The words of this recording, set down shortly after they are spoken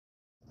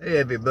Hey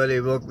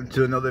everybody, welcome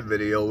to another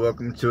video.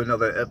 Welcome to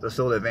another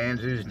episode of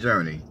Andrew's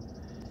Journey.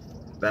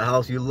 The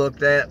house you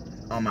looked at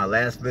on my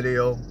last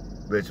video,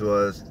 which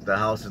was the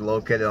house is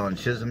located on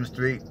Chisholm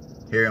Street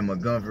here in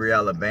Montgomery,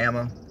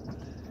 Alabama.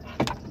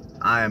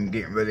 I am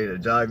getting ready to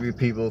drive you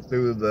people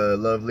through the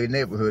lovely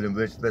neighborhood in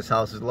which this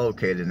house is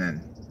located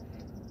in.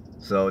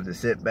 So to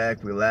sit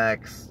back,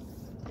 relax,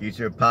 eat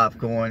your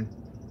popcorn,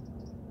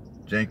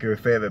 drink your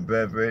favorite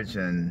beverage,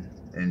 and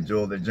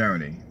enjoy the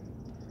journey.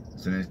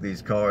 As soon as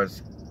these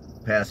cars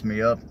pass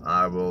me up,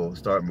 I will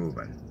start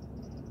moving.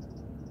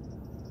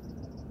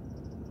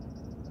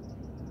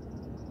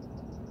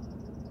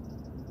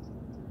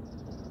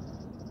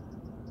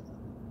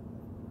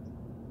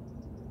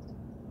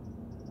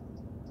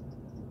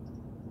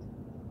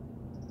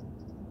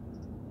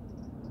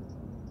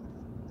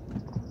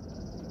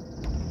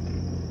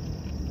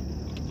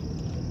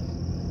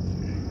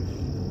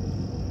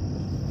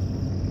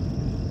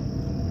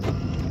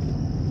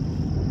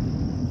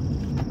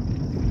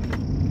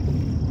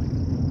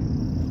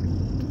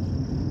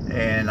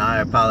 And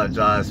I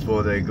apologize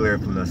for the glare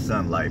from the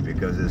sunlight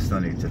because it's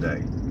sunny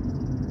today.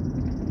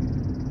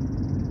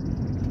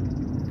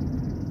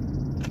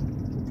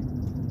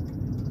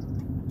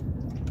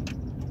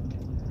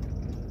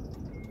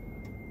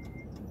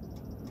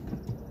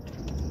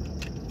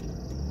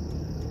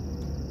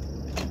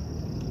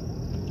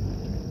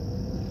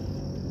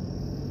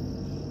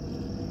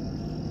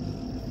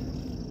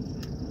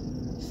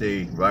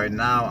 See, right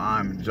now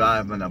I'm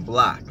driving a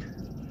block.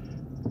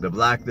 The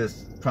block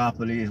this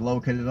property is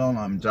located on,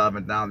 I'm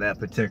driving down that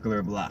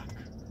particular block.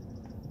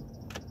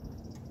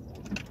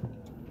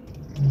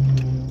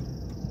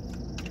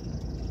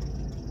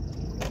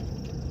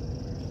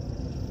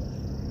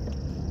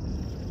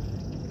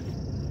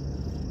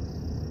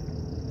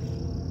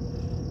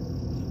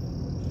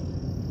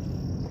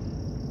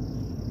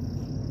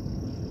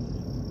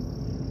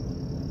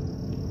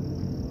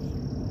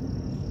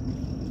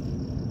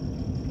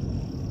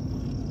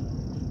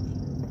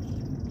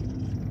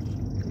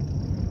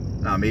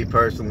 Now, me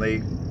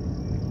personally,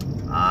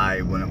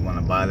 I wouldn't want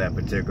to buy that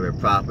particular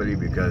property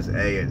because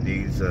A, it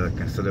needs a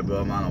considerable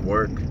amount of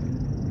work,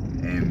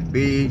 and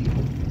B,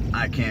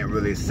 I can't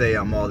really say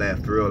I'm all that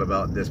thrilled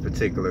about this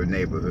particular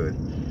neighborhood.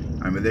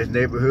 I mean, this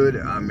neighborhood,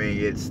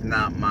 it's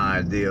not my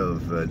idea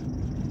of a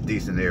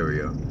decent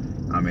area.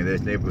 I mean,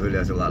 this neighborhood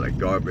has a lot of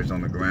garbage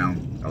on the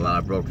ground, a lot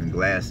of broken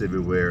glass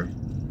everywhere.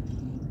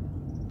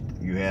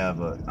 You have,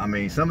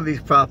 some of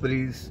these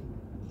properties,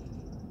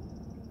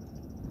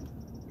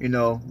 you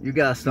know, you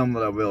got some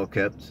that are well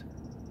kept,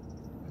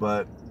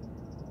 but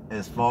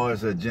as far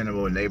as a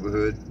general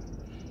neighborhood,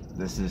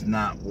 this is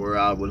not where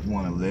I would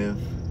want to live.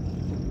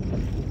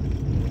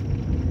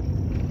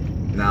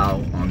 Now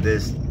on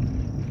this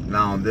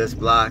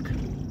block,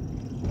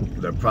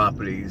 the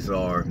properties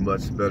are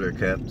much better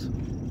kept.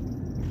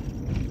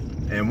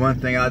 And one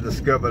thing I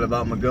discovered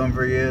about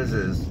Montgomery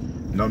is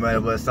no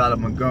matter what side of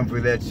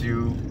Montgomery that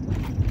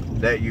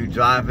you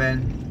drive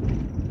in,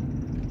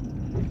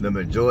 the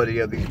majority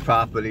of these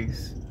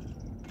properties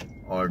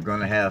are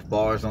gonna have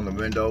bars on the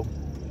window.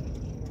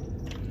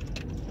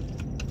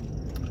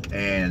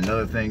 And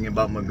another thing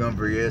about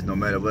Montgomery is no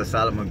matter what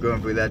side of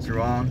Montgomery that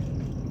you're on,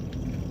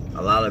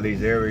 a lot of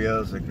these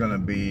areas are gonna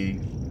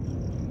be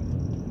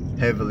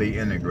heavily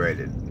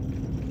integrated.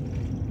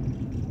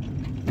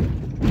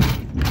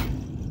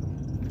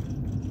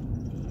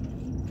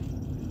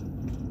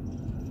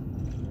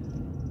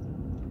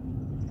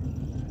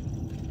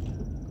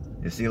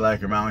 You see,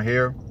 like around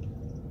here,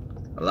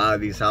 a lot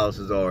of these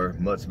houses are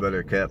much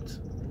better kept.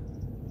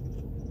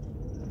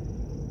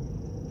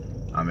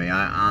 I mean,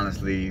 I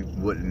honestly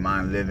wouldn't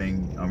mind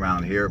living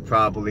around here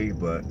probably,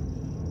 but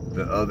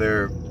the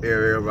other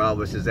area where I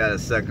was just at a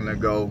second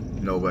ago,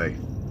 no way.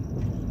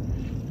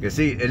 You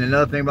see, and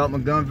another thing about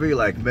Montgomery,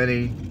 like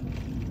many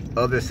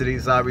other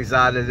cities I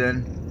resided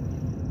in,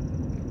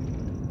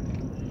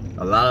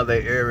 a lot of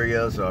the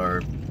areas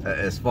are,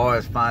 as far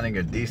as finding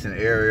a decent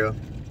area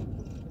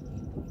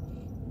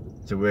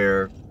to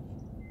where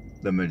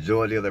the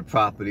majority of the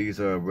properties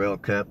are well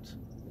kept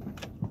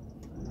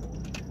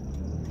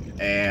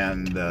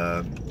and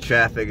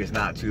traffic is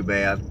not too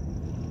bad,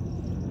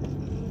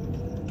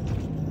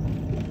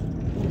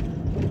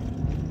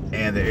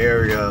 and the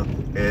area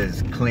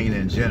is clean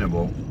in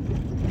general.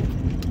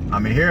 I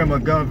mean, here in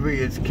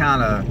Montgomery, it's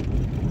kind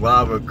of what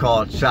I would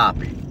call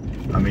choppy.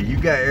 I mean, you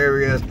got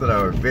areas that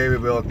are very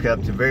well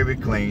kept and very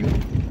clean,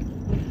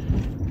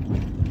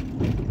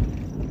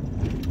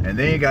 and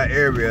then you got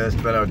areas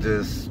that are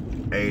just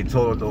a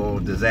total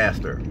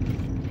disaster.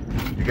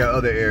 You got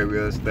other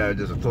areas that are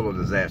just a total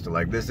disaster.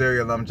 Like this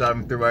area that I'm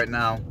driving through right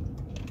now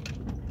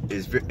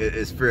is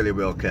fairly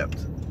well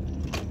kept.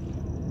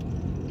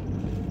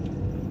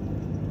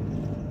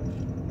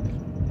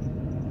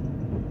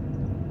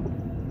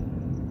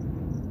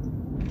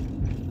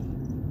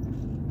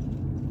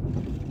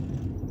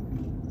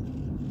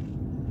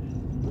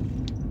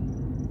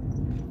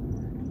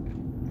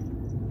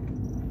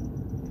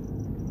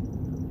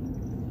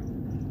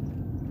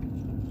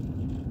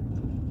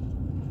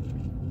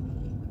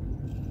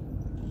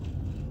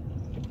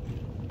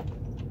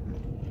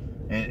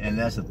 And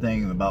that's the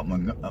thing about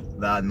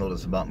that I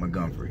noticed about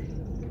Montgomery.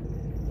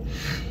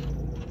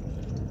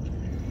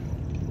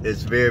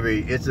 It's a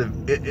very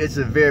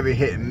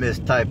hit and miss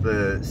type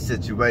of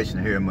situation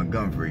here in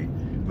Montgomery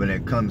when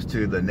it comes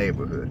to the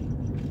neighborhood.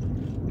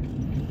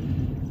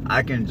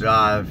 I can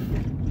drive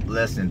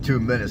less than 2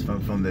 minutes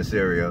from this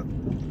area,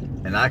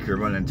 and I could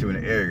run into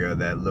an area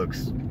that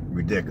looks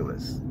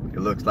ridiculous. It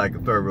looks like a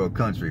third world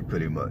country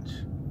pretty much.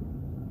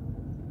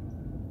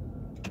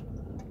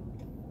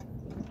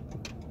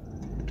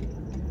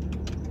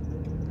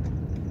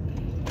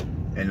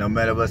 And no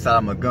matter what side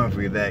of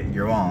Montgomery that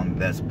you're on,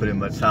 that's pretty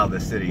much how the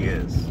city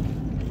is.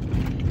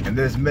 And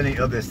there's many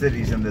other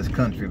cities in this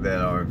country that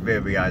are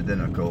very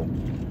identical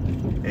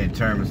in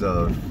terms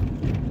of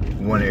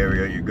one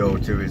area you go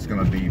to, it's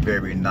going to be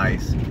very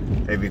nice.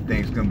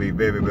 Everything's going to be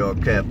very well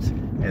kept.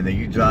 And then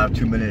you drive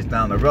 2 minutes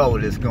down the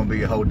road, it's going to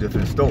be a whole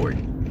different story.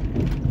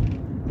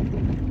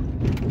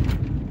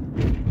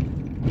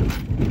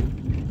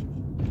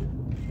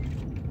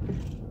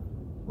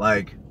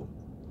 Like,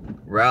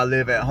 where I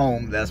live at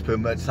home, that's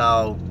pretty much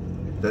how,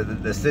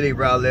 the city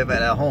where I live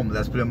at home,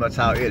 that's pretty much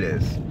how it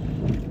is.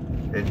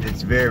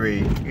 It's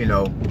very, you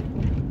know,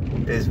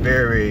 it's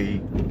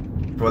very,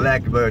 for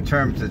lack of better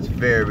terms, it's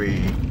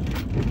very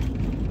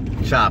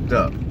chopped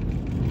up.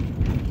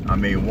 I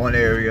mean, one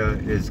area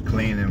is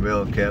clean and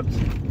well kept.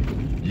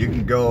 You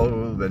can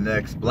go the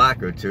next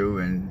block or two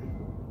and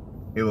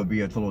it will be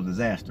a total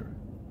disaster.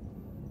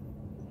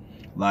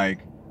 Like,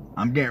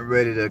 I'm getting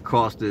ready to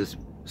cross this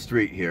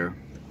street here.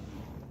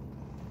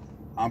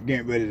 I'm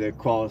getting ready to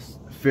cross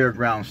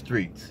Fairground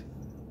Street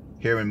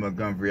here in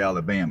Montgomery,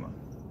 Alabama.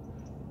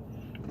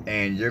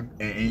 And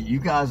you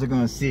guys are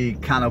going to see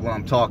kind of what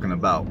I'm talking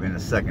about in a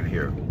second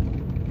here.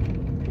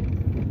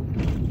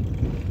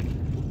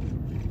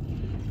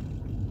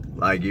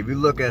 Like, if you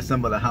look at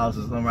some of the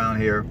houses around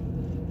here,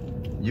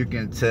 you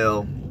can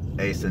tell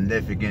a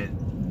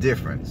significant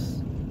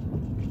difference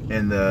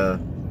in the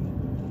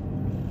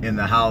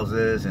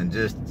houses and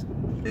just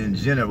in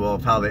general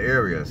of how the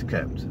area is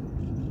kept.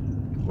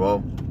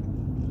 Well,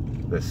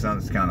 the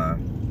sun's kind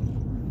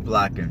of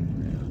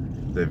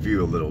blocking the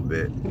view a little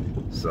bit,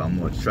 so I'm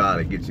going to try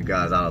to get you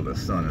guys out of the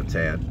sun a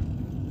tad.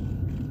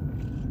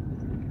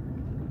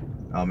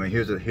 I mean,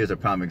 here's a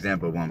prime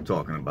example of what I'm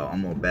talking about.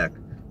 I'm going to back.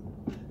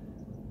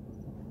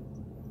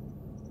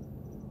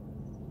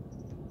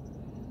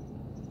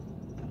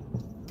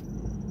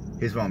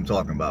 Here's what I'm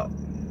talking about.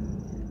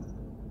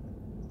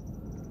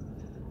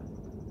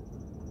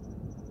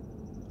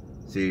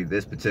 See,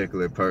 this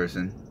particular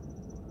person,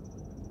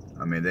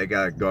 I mean, they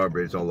got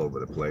garbage all over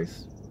the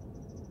place.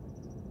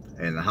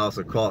 And the house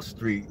across the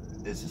street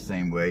is the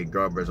same way,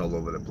 garbage all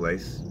over the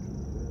place.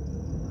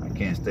 I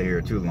can't stay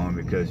here too long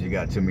because you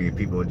got too many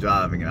people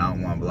driving and I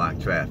don't want to block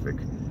traffic.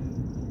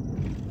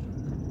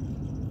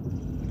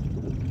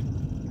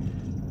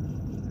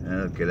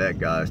 And look at that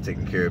guy's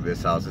taking care of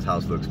his house. His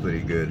house looks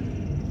pretty good.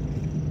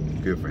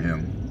 Good for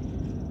him.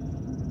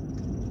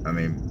 I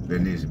mean, there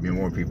needs to be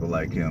more people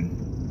like him.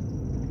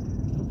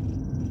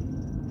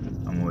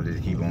 I'm gonna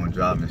just keep on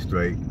driving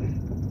straight,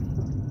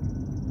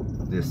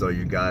 just so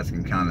you guys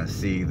can kind of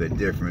see the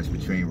difference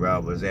between where I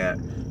was at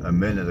a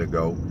minute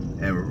ago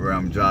and where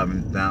I'm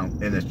driving down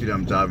in the street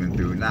I'm driving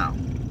through now.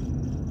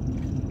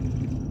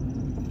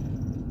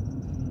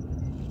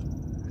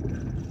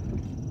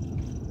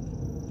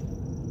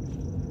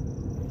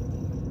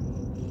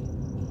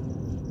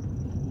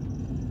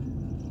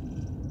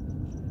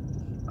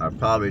 I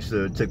probably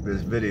should have took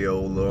this video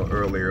a little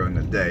earlier in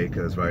the day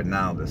because right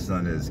now the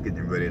sun is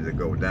getting ready to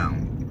go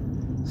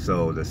down.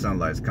 So the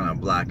sunlight's kind of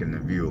blocking the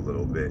view a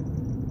little bit.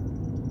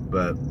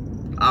 But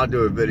I'll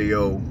do a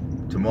video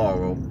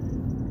tomorrow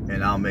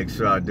and I'll make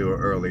sure I do it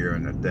earlier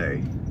in the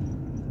day.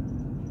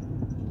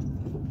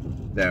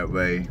 That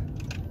way,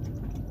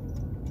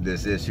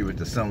 this issue with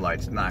the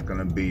sunlight's not going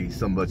to be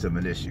so much of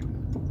an issue.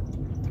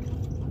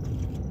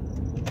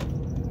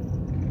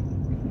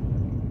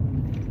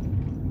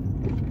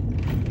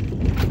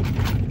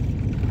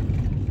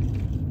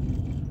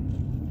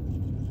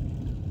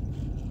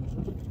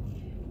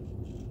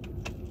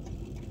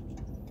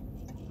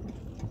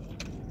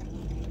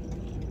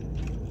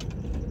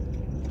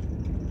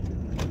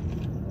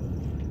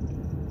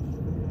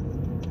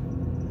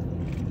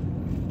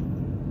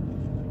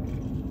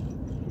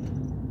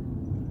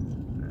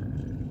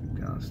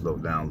 Slow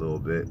down a little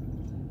bit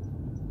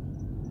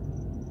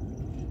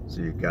so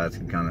you guys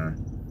can kind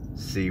of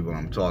see what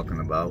I'm talking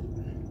about.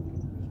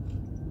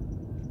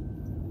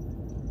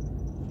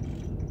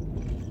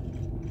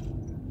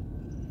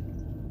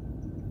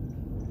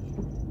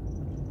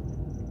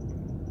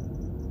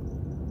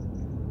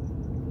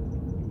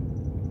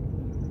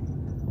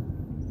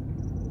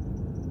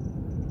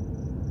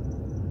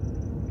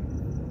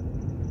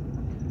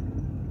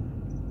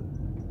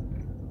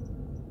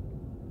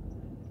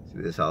 See,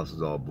 this house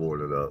is all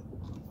boarded up.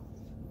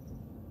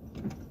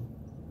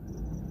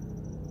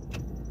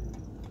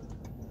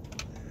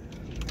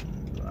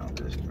 Around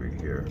this street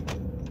here.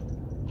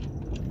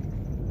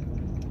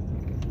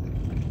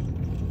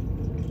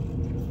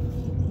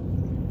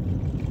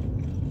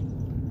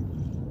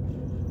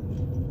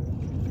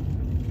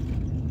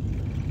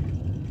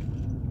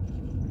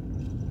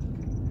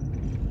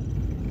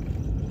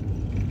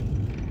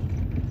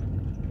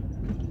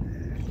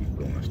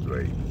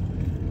 straight.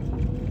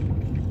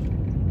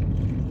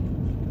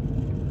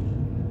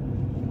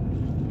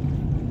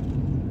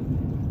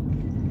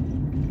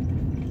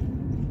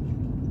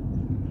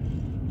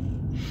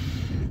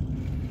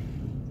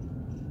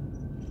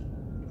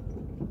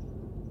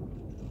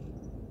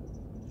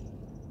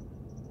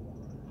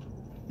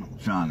 I'm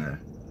trying to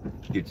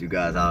get you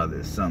guys out of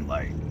this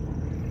sunlight.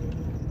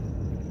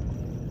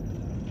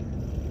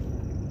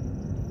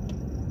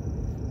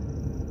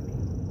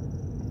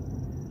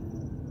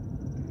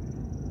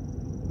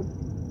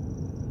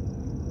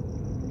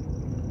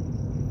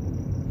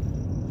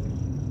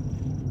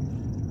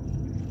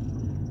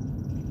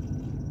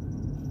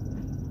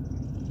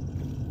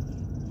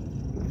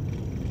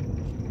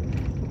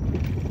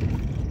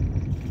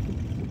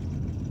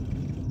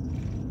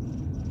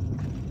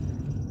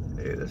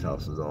 Yeah, this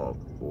house is all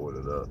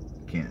boarded up.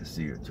 Can't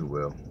see it too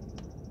well.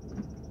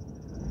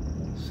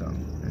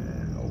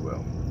 Oh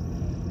well.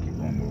 Keep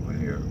on moving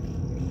here.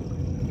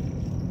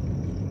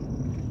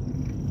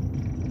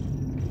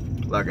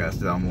 Like I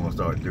said, I'm gonna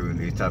start doing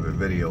these type of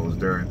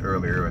videos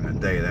earlier in the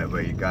day. That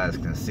way you guys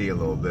can see a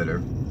little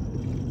better.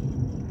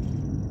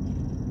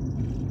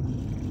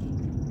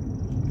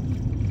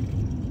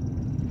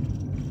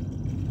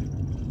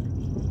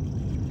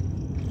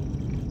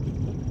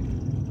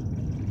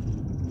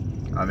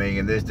 I mean,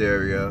 in this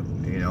area,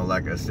 you know,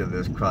 like I said,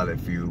 there's quite a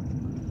few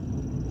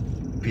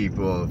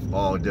people of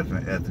all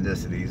different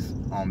ethnicities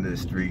on the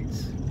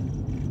streets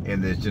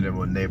in this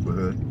general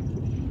neighborhood.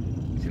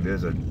 See,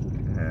 there's a,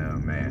 oh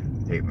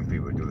man, hate when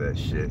people do that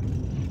shit.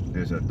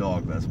 There's a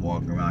dog that's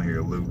walking around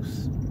here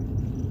loose.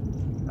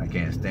 I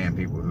can't stand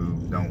people who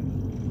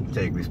don't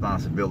take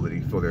responsibility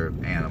for their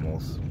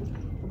animals.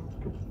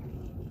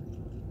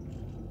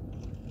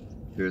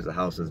 Here's a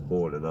house that's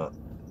boarded up.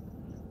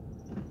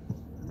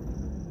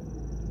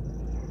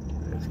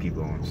 Let's keep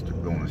on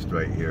going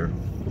straight here.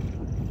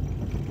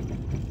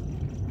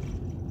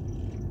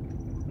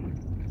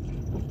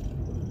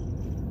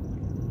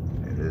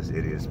 And this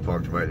idiot's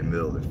parked right in the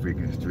middle of the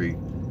freaking street.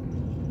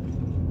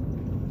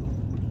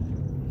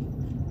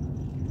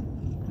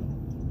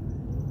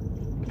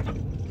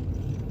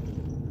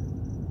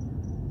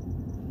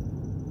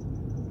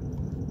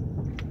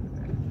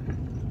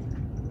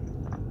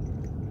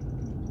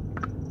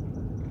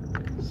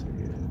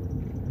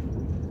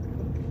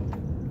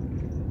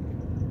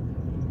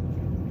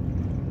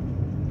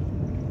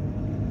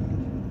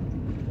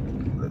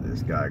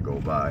 This guy go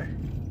by.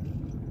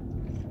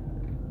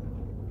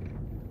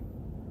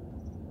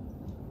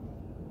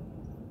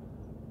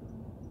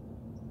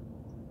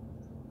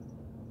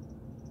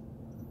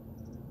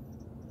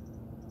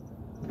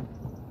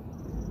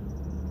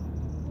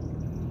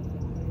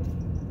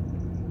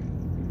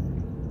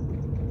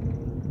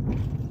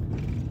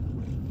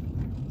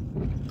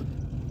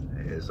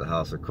 Here's the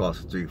house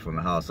across the street from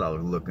the house I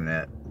was looking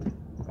at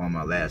on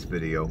my last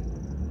video.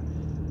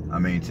 I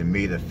mean, to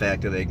me, the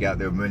fact that they got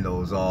their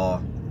windows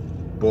all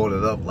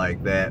boarded up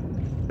like that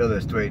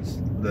illustrates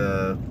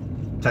the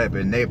type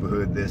of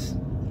neighborhood this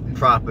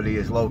property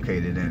is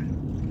located in.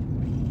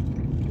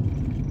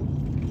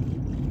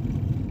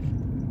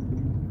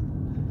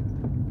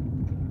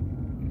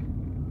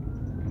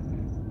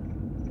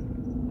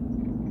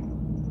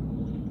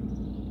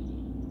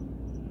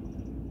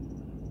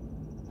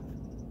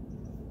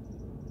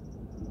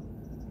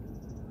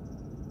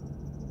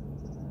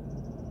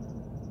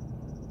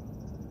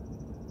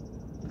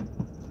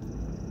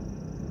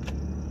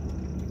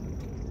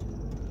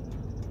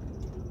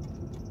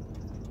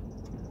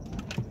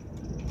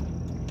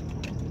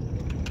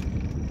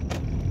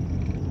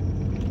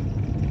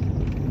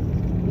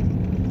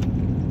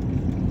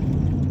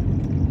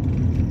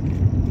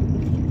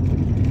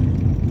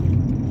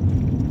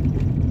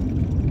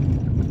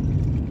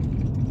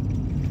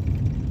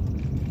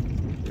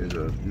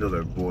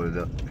 Another boarded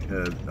up,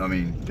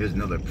 there's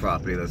another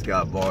property that's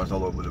got bars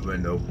all over the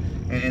window.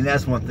 And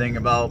that's one thing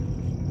about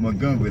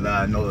Montgomery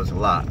that I notice a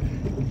lot,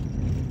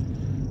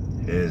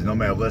 is no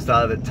matter what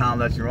side of the town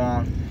that you're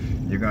on,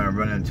 you're going to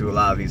run into a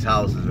lot of these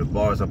houses with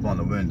bars up on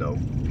the window.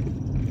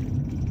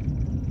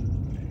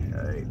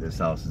 Hey, this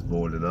house is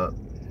boarded up.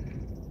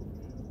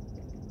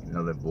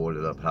 Another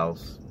boarded up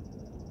house.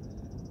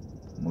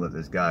 I'm gonna let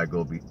this guy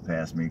go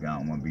past me. I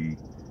don't want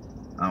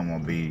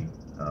to be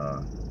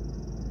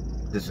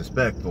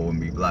disrespectful and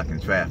be blocking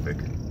traffic.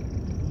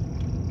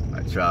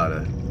 I try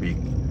to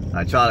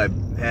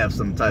have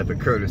some type of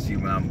courtesy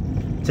when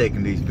I'm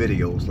taking these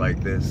videos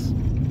like this.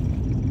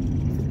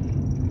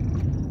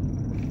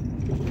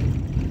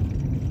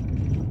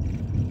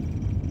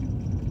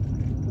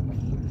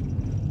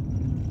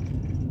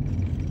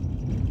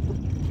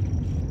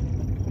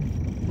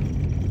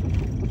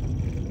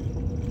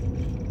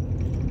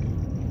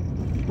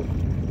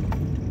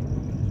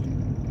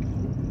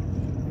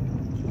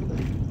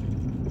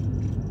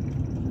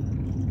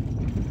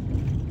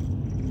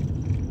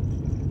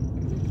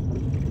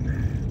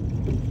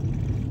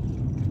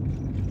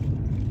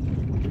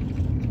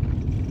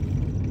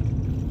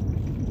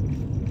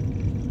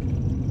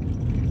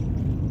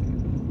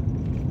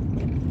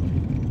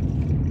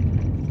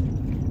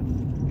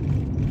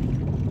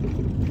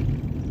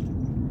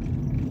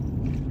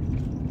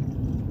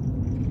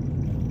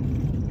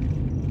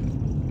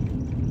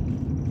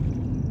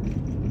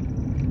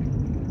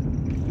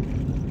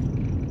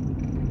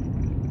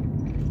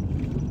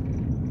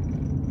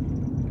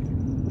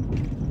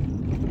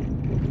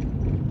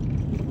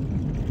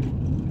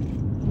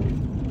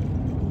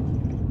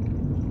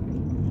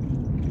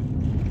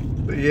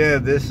 yeah,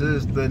 this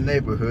is the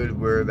neighborhood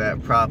where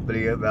that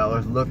property that I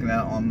was looking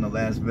at on the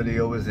last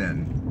video was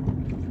in.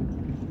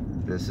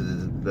 This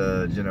is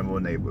the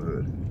general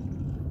neighborhood.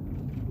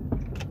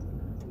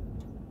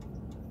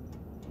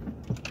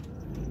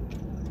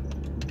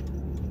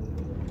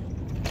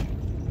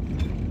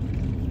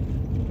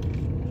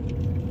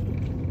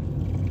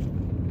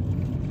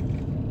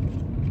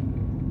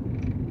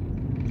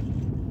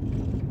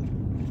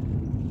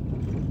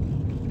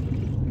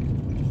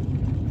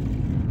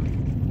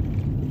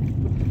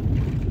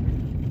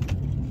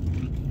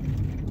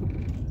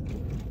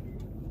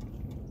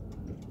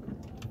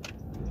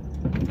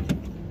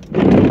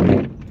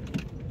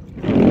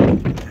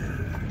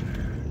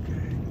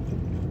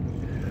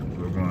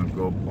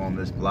 On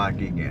this block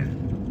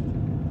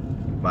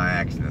again, by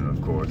accident,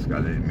 of course.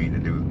 I didn't mean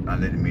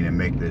to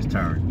make this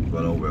turn,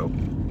 but oh well.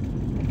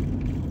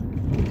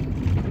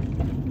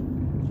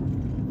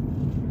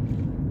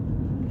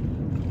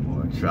 I'm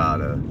gonna try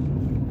to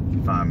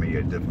find me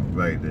a different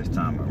way this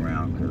time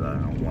around, because I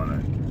don't want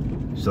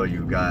to show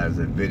you guys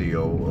a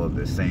video of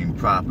the same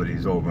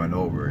properties over and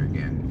over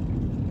again,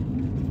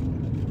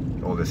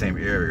 or the same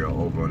area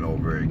over and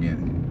over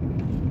again.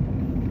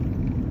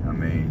 I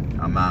mean,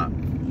 I'm not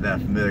that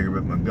familiar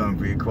with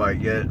Montgomery quite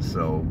yet,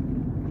 so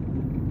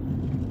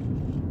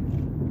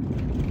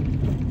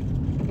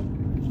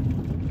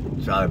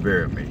try to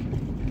bear with me.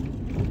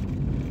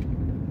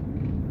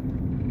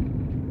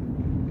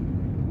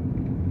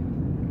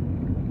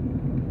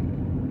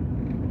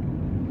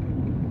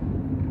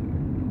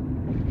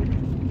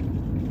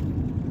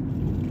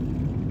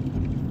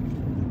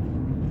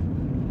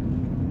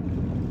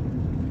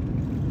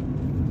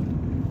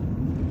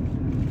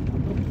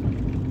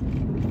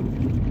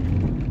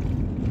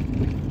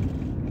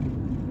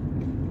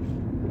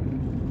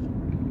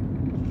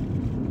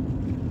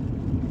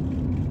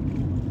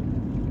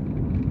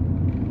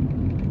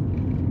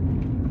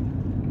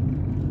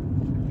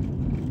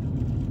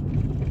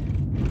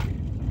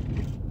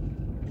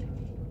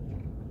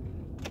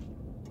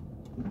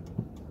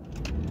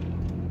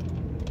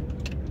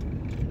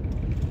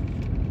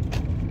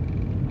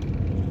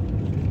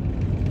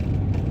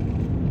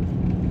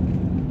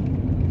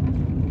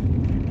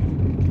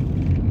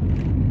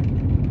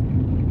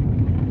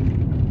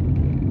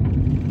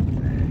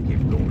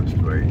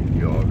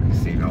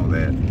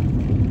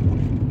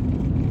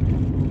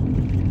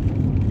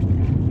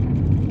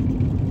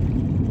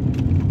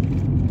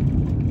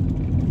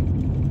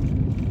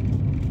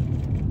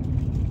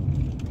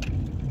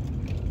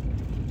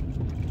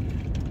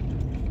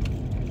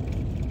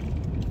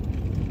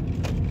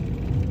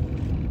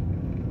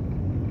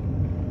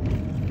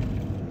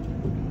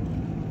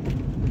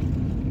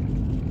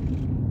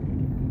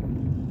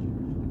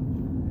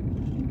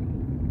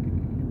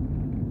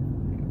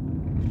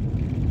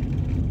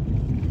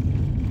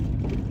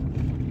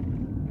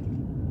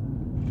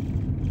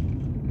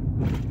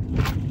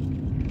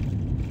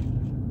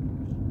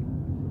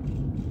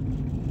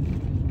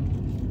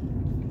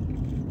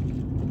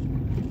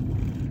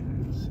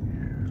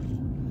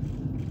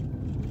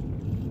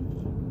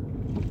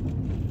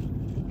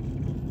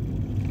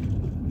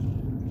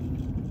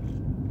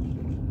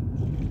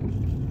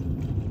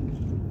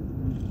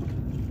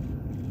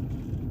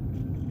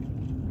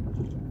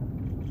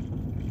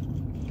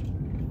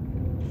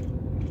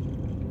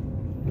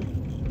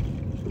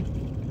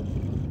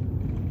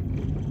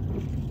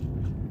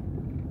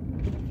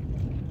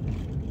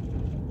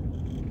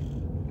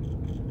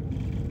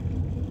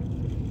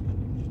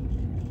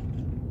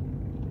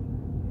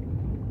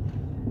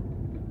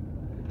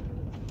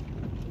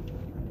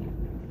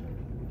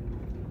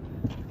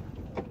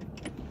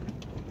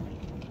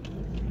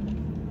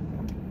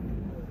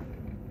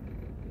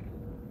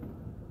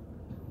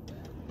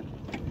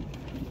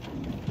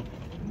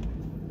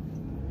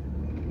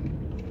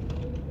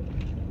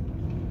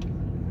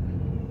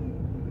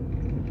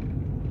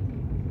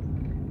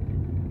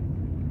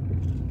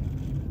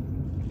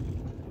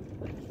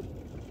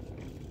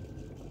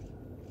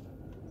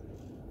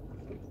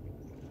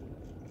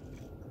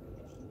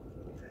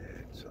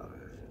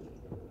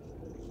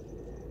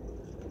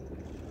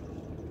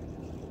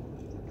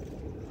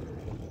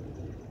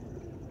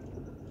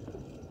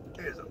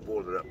 Here's a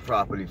boarded up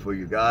property for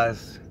you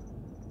guys.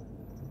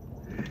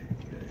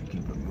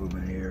 Keep it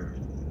moving here.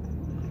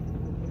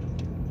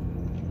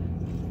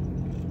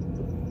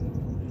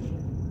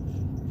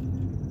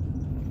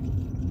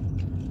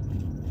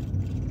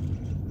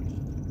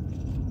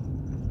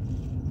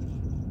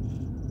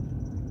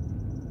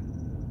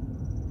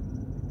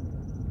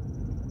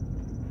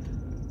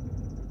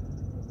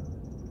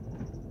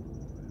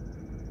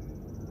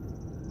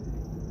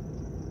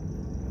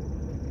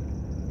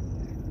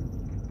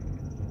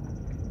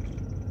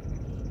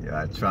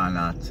 I try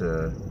not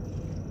to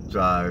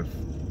drive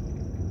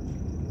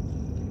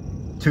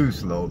too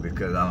slow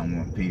because I don't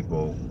want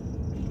people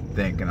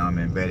thinking I'm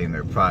invading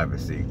their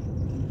privacy.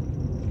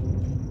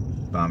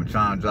 But I'm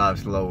trying to drive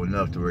slow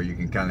enough to where you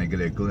can kind of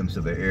get a glimpse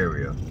of the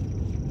area.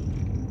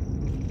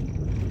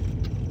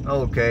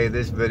 Okay,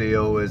 this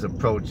video is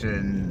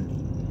approaching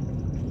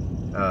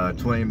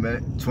 20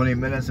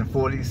 minutes and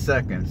 40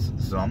 seconds.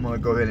 So I'm gonna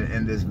go ahead and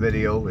end this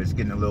video. It's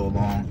getting a little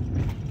long,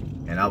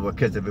 and I will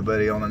catch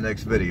everybody on the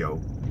next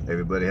video.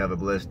 Everybody have a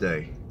blessed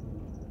day.